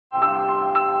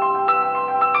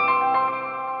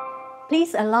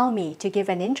Please allow me to give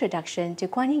an introduction to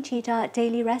Guan Yin Citta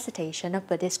daily recitation of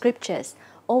Buddhist scriptures,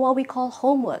 or what we call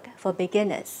homework for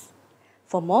beginners.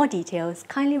 For more details,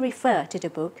 kindly refer to the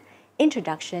book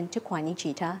Introduction to Guan Yin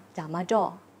Citta Dharma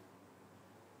Books.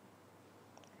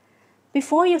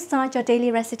 Before you start your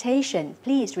daily recitation,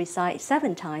 please recite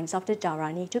 7 times of the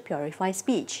Dharani to purify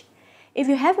speech. If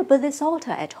you have a Buddhist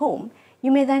altar at home, you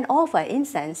may then offer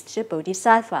incense to the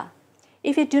Bodhisattva.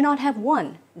 If you do not have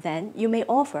one, then you may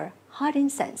offer heart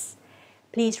incense.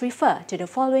 Please refer to the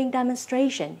following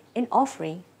demonstration in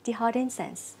offering the heart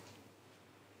incense.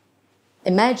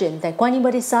 Imagine that Guan Yin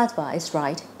Bodhisattva is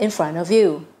right in front of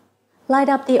you. Light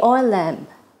up the oil lamp.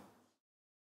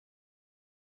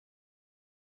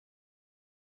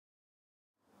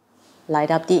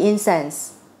 Light up the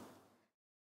incense.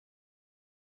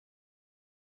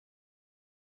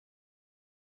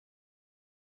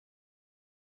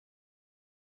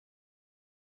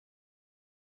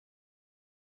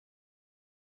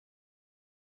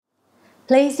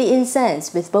 Place the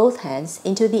incense with both hands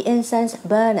into the incense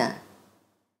burner.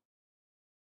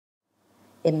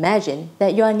 Imagine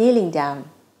that you are kneeling down.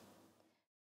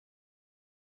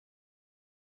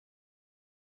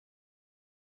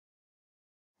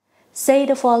 Say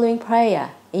the following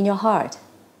prayer in your heart.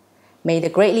 May the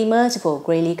greatly merciful,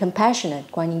 greatly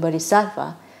compassionate Guan Yin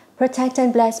Bodhisattva protect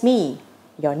and bless me,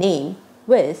 your name,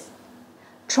 with.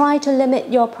 Try to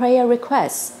limit your prayer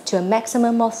requests to a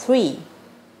maximum of 3.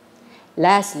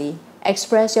 Lastly,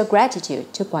 express your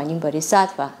gratitude to Guan Yin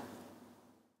Bodhisattva.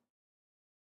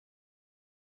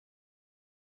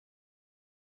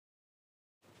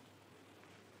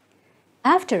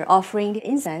 After offering the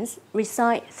incense,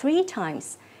 recite 3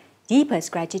 times,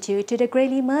 deepest gratitude to the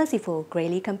greatly merciful,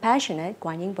 greatly compassionate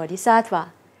Guan Yin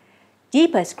Bodhisattva.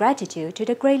 Deepest gratitude to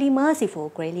the greatly merciful,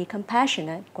 greatly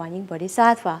compassionate Guan Yin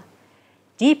Bodhisattva.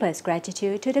 Deepest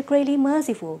gratitude to the greatly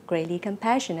merciful, greatly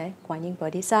compassionate Guan Yin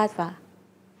Bodhisattva.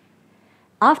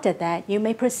 After that, you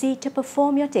may proceed to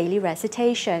perform your daily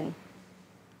recitation.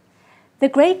 The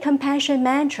Great Compassion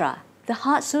Mantra, the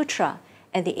Heart Sutra,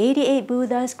 and the 88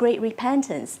 Buddhas' Great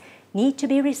Repentance need to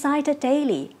be recited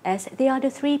daily, as they are the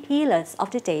 3 pillars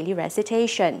of the daily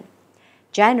recitation.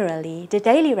 Generally, the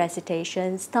daily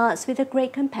recitation starts with the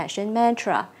Great Compassion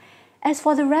Mantra. As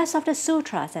for the rest of the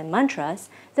sutras and mantras,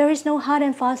 there is no hard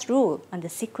and fast rule on the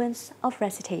sequence of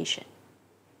recitation.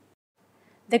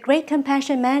 The Great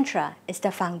Compassion Mantra is the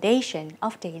foundation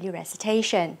of daily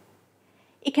recitation.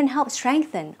 It can help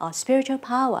strengthen our spiritual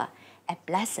power and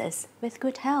bless us with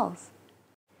good health.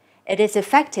 It is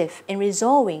effective in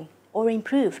resolving or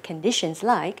improve conditions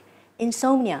like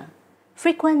insomnia,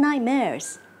 frequent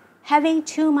nightmares, having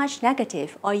too much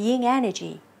negative or yin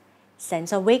energy,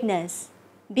 sense of weakness,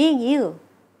 being ill,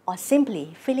 or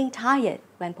simply feeling tired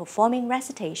when performing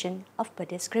recitation of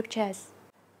Buddhist scriptures.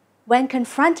 When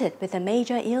confronted with a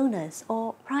major illness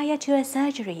or prior to a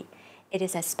surgery, it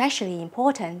is especially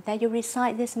important that you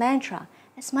recite this mantra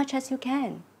as much as you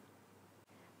can.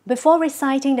 Before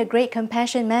reciting the Great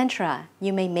Compassion Mantra,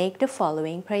 you may make the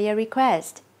following prayer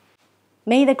request.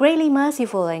 May the greatly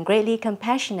merciful and greatly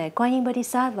compassionate Guan Yin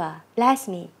Bodhisattva bless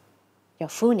me, your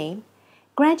full name,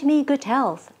 grant me good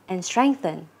health and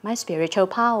strengthen my spiritual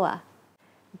power.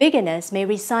 Beginners may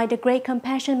recite the Great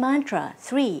Compassion Mantra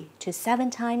 3 to 7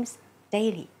 times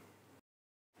daily.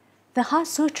 The Heart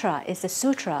Sutra is the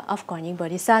sutra of Guan Yin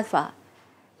Bodhisattva.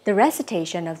 The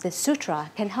recitation of this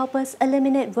sutra can help us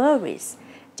eliminate worries,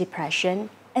 depression,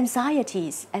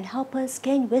 anxieties, and help us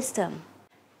gain wisdom.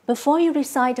 Before you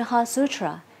recite the Heart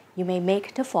Sutra, you may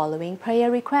make the following prayer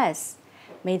requests.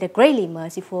 May the greatly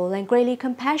merciful and greatly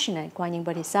compassionate Guan Yin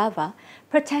Bodhisattva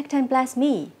protect and bless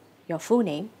me, your full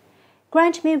name,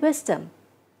 grant me wisdom,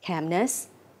 calmness,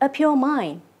 a pure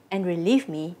mind, and relieve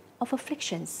me of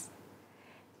afflictions.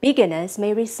 Beginners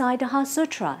may recite the Heart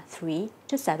Sutra 3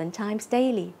 to 7 times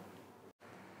daily.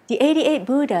 The 88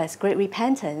 Buddhas' Great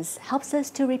Repentance helps us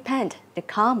to repent the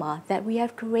karma that we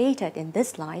have created in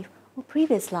this life or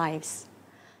previous lives.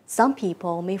 Some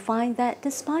people may find that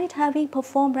despite having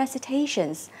performed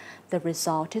recitations, the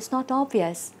result is not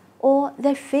obvious, or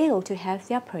they fail to have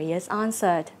their prayers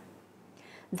answered.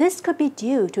 This could be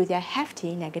due to their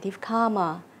hefty negative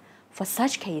karma. For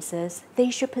such cases, they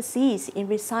should persist in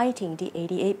reciting the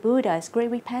 88 Buddhas'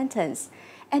 Great Repentance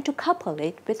and to couple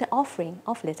it with the offering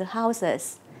of little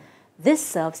houses. This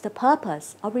serves the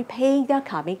purpose of repaying their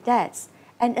karmic debts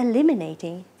and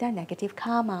eliminating their negative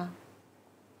karma.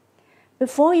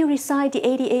 Before you recite the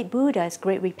 88 Buddhas'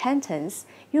 Great Repentance,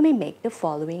 you may make the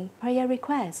following prayer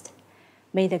request.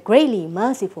 May the greatly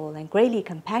merciful and greatly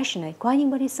compassionate Guan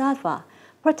Yin Bodhisattva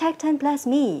protect and bless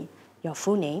me, your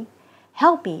full name,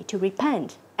 help me to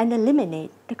repent and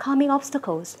eliminate the karmic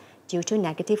obstacles due to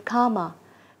negative karma.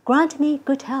 Grant me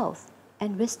good health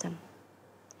and wisdom.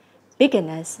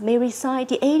 Beginners may recite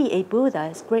the 88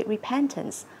 Buddhas' Great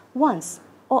Repentance once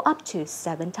or up to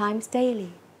 7 times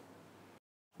daily.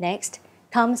 Next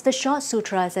comes the short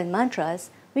sutras and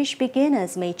mantras, which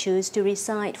beginners may choose to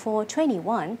recite for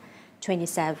 21,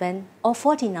 27, or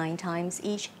 49 times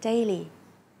each daily.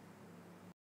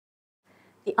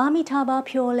 The Amitabha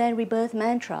Pure Land Rebirth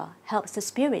mantra helps the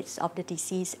spirits of the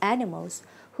deceased animals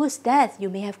whose death you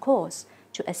may have caused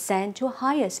to ascend to a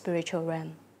higher spiritual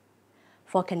realm.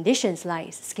 For conditions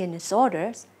like skin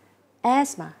disorders,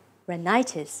 asthma,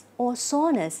 rhinitis, or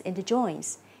soreness in the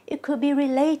joints, it could be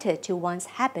related to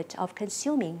one's habit of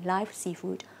consuming live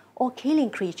seafood or killing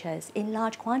creatures in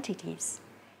large quantities.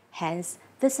 Hence,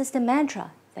 this is the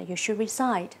mantra that you should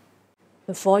recite.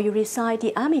 Before you recite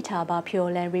the Amitabha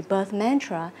Pure Land Rebirth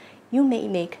mantra, you may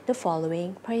make the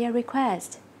following prayer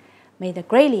request. May the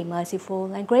greatly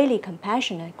merciful and greatly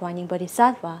compassionate Guan Yin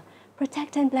Bodhisattva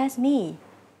protect and bless me,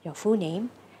 your full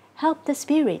name, help the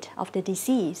spirit of the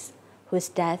deceased, whose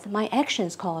death my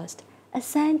actions caused,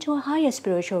 ascend to a higher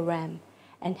spiritual realm,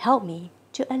 and help me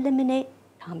to eliminate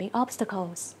karmic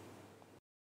obstacles.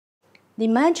 The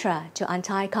mantra to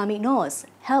untie karmic knots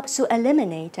helps to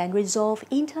eliminate and resolve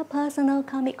interpersonal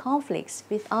karmic conflicts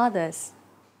with others.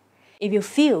 If you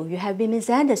feel you have been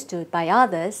misunderstood by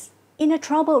others, in a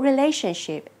troubled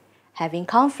relationship, having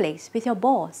conflicts with your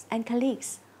boss and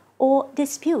colleagues, or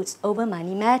disputes over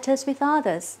money matters with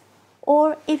others,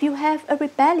 or if you have a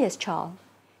rebellious child,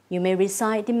 you may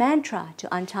recite the mantra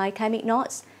to untie karmic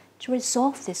knots to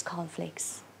resolve these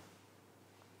conflicts.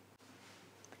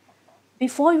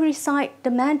 Before you recite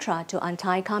the mantra to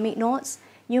untie karmic knots,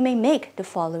 you may make the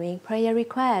following prayer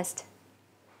request.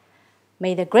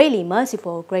 May the greatly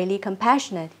merciful, greatly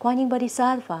compassionate Guan Yin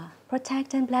Bodhisattva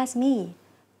protect and bless me,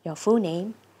 your full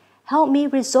name, help me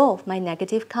resolve my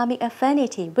negative karmic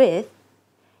affinity with.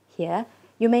 Here,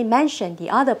 you may mention the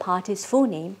other party's full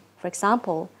name, for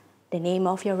example, the name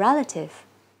of your relative,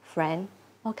 friend,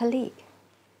 or colleague.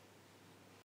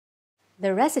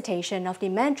 The recitation of the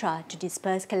mantra to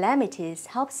disperse calamities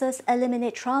helps us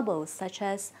eliminate troubles such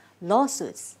as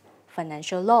lawsuits,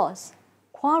 financial loss,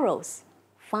 quarrels,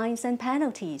 fines and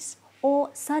penalties,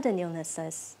 or sudden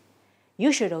illnesses.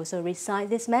 You should also recite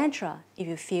this mantra if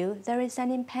you feel there is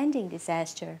an impending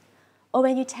disaster or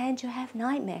when you tend to have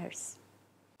nightmares.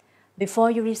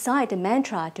 Before you recite the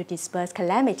mantra to disperse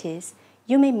calamities,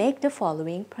 you may make the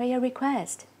following prayer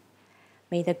request.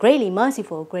 May the greatly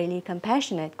merciful, greatly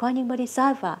compassionate Guan Yin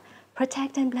Bodhisattva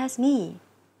protect and bless me,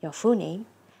 your full name,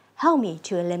 help me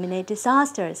to eliminate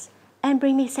disasters and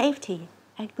bring me safety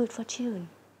and good fortune.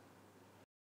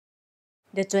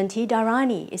 The 20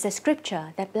 Dharani is a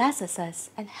scripture that blesses us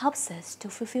and helps us to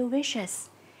fulfill wishes.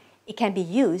 It can be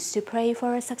used to pray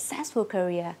for a successful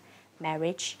career,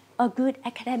 marriage, or good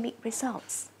academic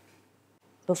results.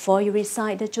 Before you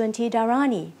recite the 20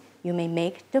 Dharani, you may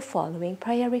make the following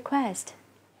prayer request.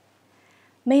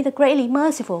 May the greatly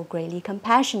merciful, greatly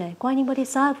compassionate Guan Yin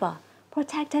Bodhisattva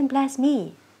protect and bless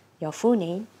me, your full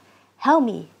name, help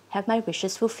me have my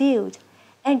wishes fulfilled,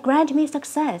 and grant me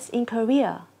success in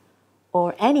career,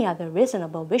 or any other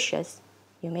reasonable wishes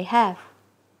you may have.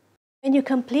 When you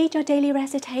complete your daily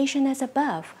recitation as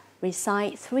above,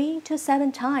 recite 3 to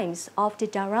 7 times of the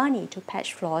Dharani to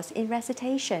patch flaws in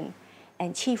recitation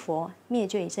and Qi Fo Mie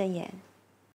Jui Zhen Yan.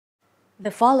 The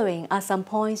following are some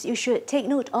points you should take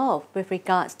note of with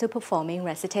regards to performing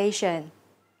recitation.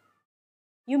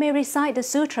 You may recite the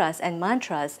sutras and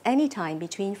mantras anytime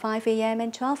between 5 a.m.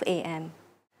 and 12 a.m.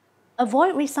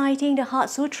 Avoid reciting the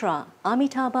Heart Sutra,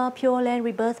 Amitabha Pure Land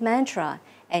Rebirth Mantra,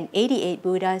 and 88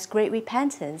 Buddha's Great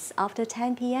Repentance after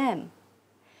 10 p.m.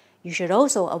 You should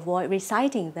also avoid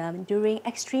reciting them during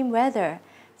extreme weather,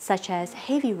 such as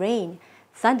heavy rain,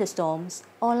 thunderstorms,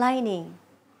 or lightning.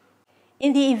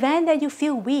 In the event that you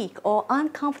feel weak or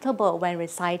uncomfortable when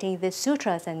reciting the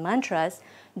sutras and mantras,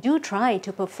 do try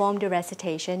to perform the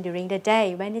recitation during the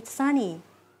day when it's sunny.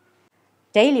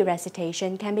 Daily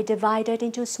recitation can be divided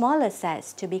into smaller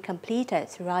sets to be completed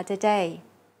throughout the day.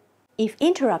 If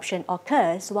interruption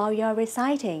occurs while you are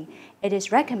reciting, it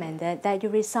is recommended that you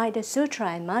recite the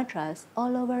sutra and mantras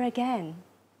all over again.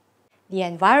 The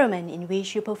environment in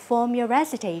which you perform your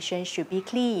recitation should be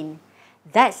clean.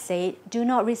 That said, do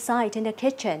not recite in the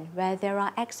kitchen where there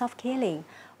are acts of killing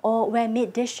or where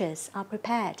meat dishes are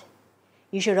prepared.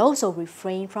 You should also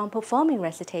refrain from performing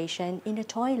recitation in the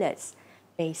toilets,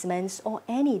 basements, or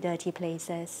any dirty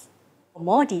places. For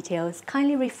more details,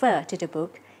 kindly refer to the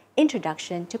book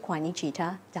Introduction to Guan Yin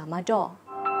Citta, Dharma Books.